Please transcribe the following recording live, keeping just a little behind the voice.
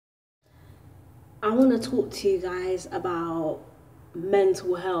I want to talk to you guys about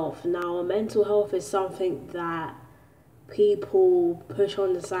mental health. Now, mental health is something that people push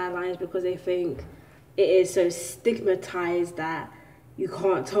on the sidelines because they think it is so stigmatized that you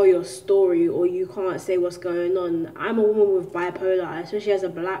can't tell your story or you can't say what's going on. I'm a woman with bipolar, especially as a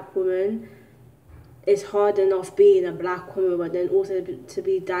black woman. It's hard enough being a black woman, but then also to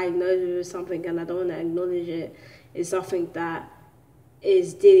be diagnosed with something and I don't want to acknowledge it is something that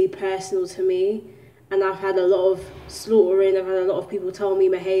is dearly personal to me. And I've had a lot of slaughtering, I've had a lot of people tell me,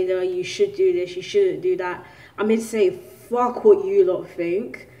 Maheda, you should do this, you shouldn't do that. I'm here to say, fuck what you lot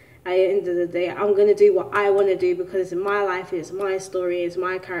think. At the end of the day, I'm going to do what I want to do because it's my life, it's my story, it's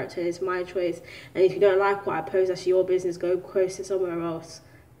my character, it's my choice. And if you don't like what I post, that's your business. Go post it somewhere else.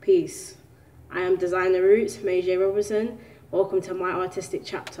 Peace. I am Designer Roots, May J. Robertson. Welcome to my artistic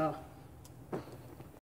chapter.